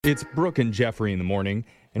It's Brooke and Jeffrey in the morning,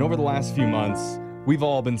 and over the last few months, we've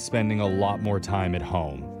all been spending a lot more time at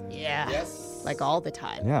home. Yeah. Yes. Like all the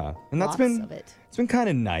time. Yeah, and that's Lots of it. it's been kind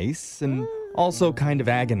of nice and also kind of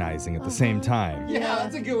agonizing at the same time. Yeah,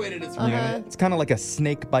 that's a good way to describe it. It's kind of like a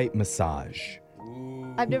snake bite massage.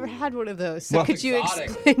 I've never had one of those. So Well, could you exotic.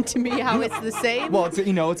 explain to me how it's the same? Well,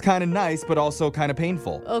 it's kind of nice, but also kind of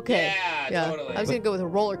painful. Okay. Yeah, totally. I was going to go with a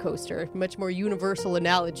roller coaster. Much more universal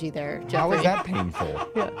analogy there, Jeffrey. How is that painful?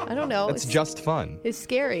 Yeah, I don't know. It's just fun. It's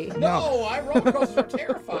scary. No, roller coasters are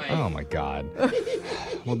terrifying. Oh my God.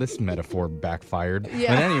 Well, this metaphor backfired.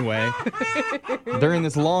 Yeah. But anyway, during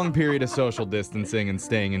this long period of social distancing and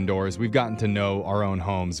staying indoors, we've gotten to know our own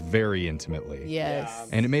homes very intimately. Yes.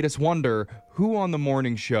 And it made us wonder who on the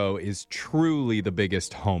morning show is truly the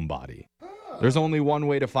biggest homebody. There's only one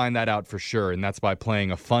way to find that out for sure, and that's by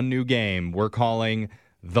playing a fun new game we're calling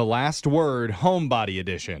The Last Word Homebody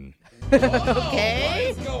Edition.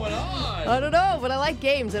 Okay. What's going on? I don't know, but I like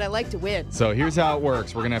games and I like to win. So here's how it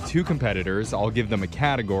works. We're going to have two competitors. I'll give them a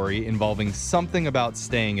category involving something about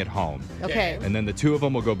staying at home. Okay. And then the two of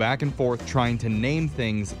them will go back and forth trying to name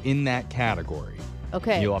things in that category.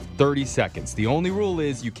 Okay. You'll have 30 seconds. The only rule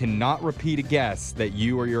is you cannot repeat a guess that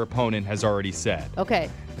you or your opponent has already said. Okay.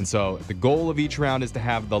 And so the goal of each round is to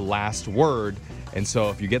have the last word. And so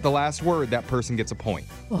if you get the last word, that person gets a point.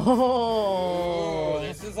 Oh.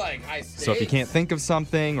 This is like high stakes. So if you can't think of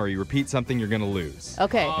something or you repeat something, you're going to lose.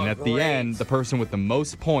 Okay. And at the great. end, the person with the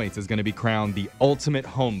most points is going to be crowned the ultimate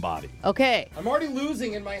homebody. Okay. I'm already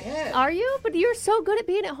losing in my head. Are you? But you're so good at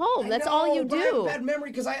being at home. I That's know, all you but I have do. bad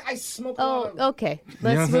memory because I smoke a Oh, lot of... okay.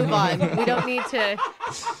 Let's move on. We don't need to.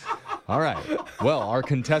 All right. Well, our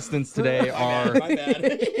contestants today are My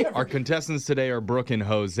bad. our contestants today are Brooke and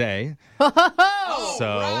Jose. Oh,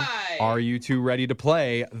 So, right. are you two ready to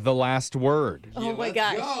play the last word? Oh my Let's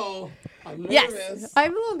gosh. go. I'm nervous. Yes.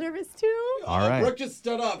 I'm a little nervous too. All right. Brooke just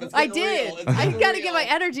stood up. It's I getting did. real. It's I getting got to real. get my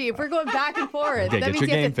energy. If we're going back and forth, Okay, that get means your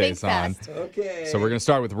you have game to think face on. fast. Okay. So we're going to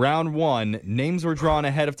start with round one. Names were drawn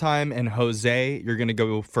ahead of time, and Jose, you're going to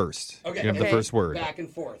go first. Okay. You have the Okay. first word. Back and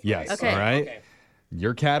forth. Yes. Right? Okay. All right. Okay.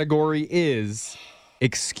 Your category is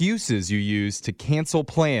excuses you use to cancel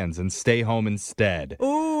plans and stay home instead.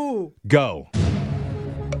 Ooh. Go.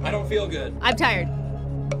 I don't feel good. I'm tired.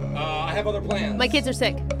 I have other plans. My kids are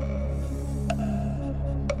sick.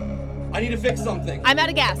 I need to fix something. I'm out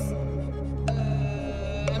of gas.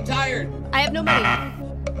 I'm tired. I have no money.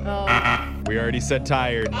 Oh. We already said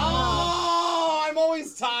tired. Oh, I'm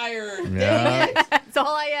always tired. Yeah. That's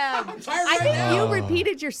all I am. I'm tired I right think now. you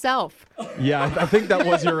repeated yourself. Yeah, I think that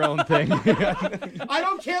was your own thing. I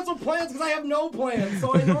don't cancel plans because I have no plans,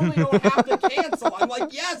 so I normally don't have to cancel. I'm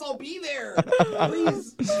like, yes, I'll be there.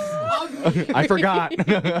 Please hug me. I forgot.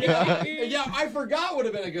 Yeah, I forgot would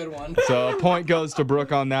have been a good one. So a point goes to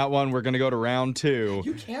Brooke on that one. We're going to go to round two.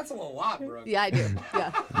 You cancel a lot, Brooke. Yeah, I do.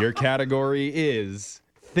 Yeah. Your category is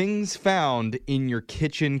things found in your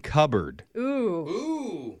kitchen cupboard. Ooh.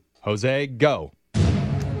 Ooh. Jose, go.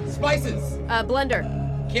 Spices. Blender.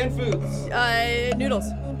 Canned foods. Noodles.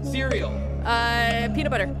 Cereal. Peanut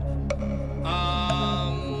butter.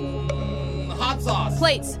 Hot sauce.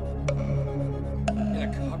 Plates. In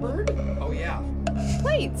a cupboard? Oh, yeah.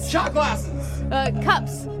 Plates. Shot glasses.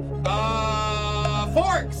 Cups.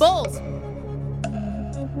 Forks. Bowls.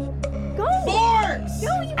 Go. Forks.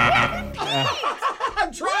 No, you can't.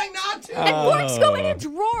 I'm trying not to. And forks go in a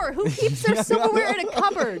drawer. Who keeps their silverware in a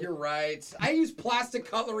cupboard? You're right. I use plastic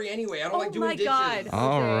cutlery anyway. I don't Oh like doing my dishes. God.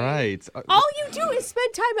 All Okay. right. All you do is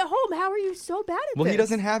spend time at home. How are you so bad at Well, this? he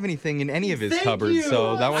doesn't have anything in any of his Thank cupboards, you.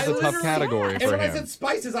 so that was I a tough literally- category And for when I him. said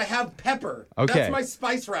spices, I have pepper. Okay. That's my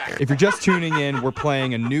spice rack. If you're just tuning in, we're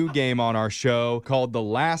playing a new game on our show called The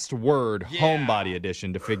Last Word Homebody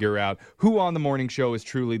Edition to figure out who on the morning show is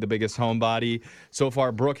truly the biggest homebody. So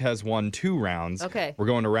far, Brooke has won 2 rounds. Okay. We're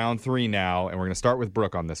going to round 3 now, and we're going to start with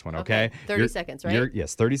Brooke on this one, okay? 30 seconds, right?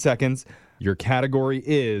 Yes, 30 seconds. Your category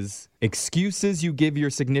is excuses you give your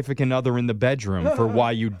significant other in the bedroom for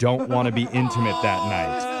why you don't want to be intimate that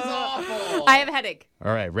night. This is awful. I have a headache.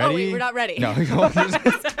 All right, ready? Oh, wait, we're not ready. No.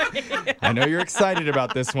 I know you're excited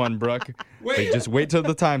about this one, Brooke. But Wait. just wait till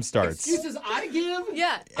the time starts. Excuses I give?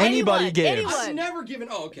 Yeah. Anybody anyone, gives. I've Anyone. never given.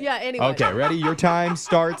 Oh, okay. Yeah, anyone. Okay, ready? Your time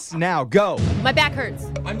starts now. Go. My back hurts.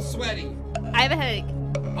 I'm sweaty. I have a headache.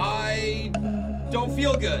 I don't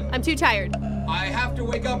feel good. I'm too tired. I have to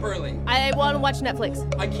wake up early. I want to watch Netflix.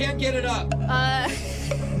 I can't get it up.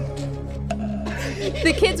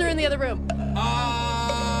 The kids are in the other room.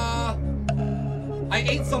 I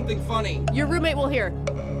ate something funny. Your roommate will hear.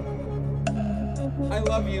 I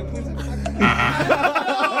love you. Please.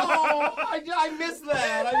 I miss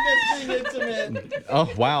that. I miss being intimate. Oh,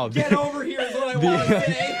 wow. Get over here is what I want to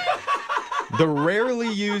say. The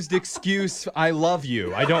rarely used excuse, I love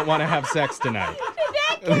you. I don't want to have sex tonight.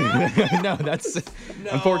 No,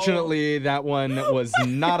 unfortunately, that one was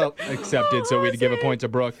not accepted, so we had to give a point to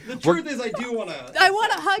Brooke. The truth is, I do want to. I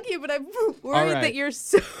want to hug you, but I'm worried right. that you're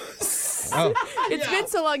so. Oh. It's been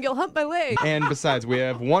so long, you'll hump my leg. And besides, we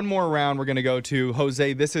have one more round we're going to go to.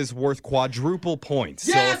 Jose, this is worth quadruple points.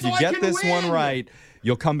 Yeah, so if you I get can this one win. right,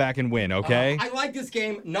 you'll come back and win, okay? I like this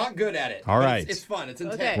game. Not good at it. All but right. It's fun. It's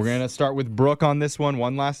intense. Okay. We're going to start with Brooke on this one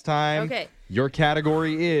last time. Okay. Your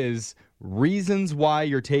category is reasons why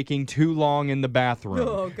you're taking too long in the bathroom.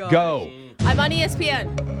 Oh, God. Go. I'm on ESPN.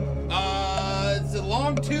 It's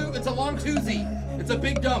a long Tuesday. It's a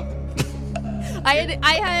big dump. I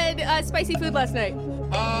had spicy food last night.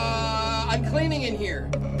 I'm cleaning in here.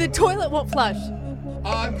 The toilet won't flush.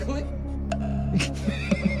 I'm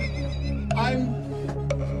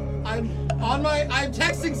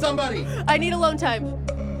texting somebody. I need alone time.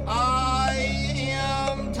 I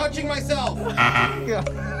am touching myself.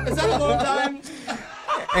 Is that alone time?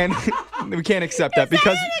 And we can't accept that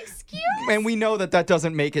because... Is that an excuse? And we know that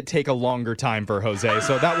doesn't make it take a longer time for Jose,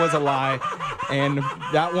 so that was a lie. And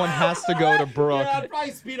that one has to go to Brooke. Yeah, I'd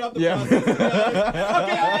probably speed up the Yeah. process.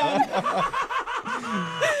 Okay, I'm done.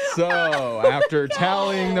 So, after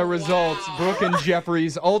tallying the results, Brooke and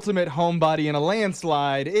Jeffrey's ultimate homebody in a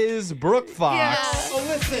landslide is Brooke Fox. Yeah. Oh,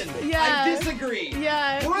 listen. Yeah. I disagree.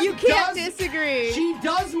 Yeah, Brooke you can't does- disagree. She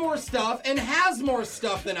does more stuff and has more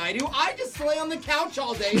stuff than I do. I just lay on the couch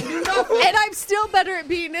all day and do nothing. And I'm still better at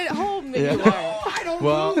being at home than you No, are. I don't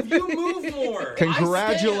Well, move. You move more.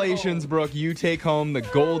 Congratulations, I Brooke. You take home the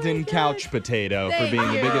golden couch potato for Thank being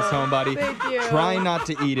the you. biggest homebody. Thank you. Try not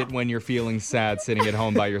to eat it when you're feeling sad sitting at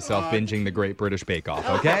home by yourself binging the Great British Bake Off,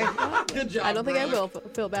 okay? stay home. Good job. I don't think I Brooke. will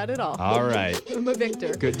feel bad at all. All right. I'm a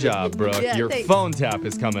victor. Good job, Brooke. Yeah, Your thanks. phone tap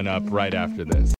is coming up right after this.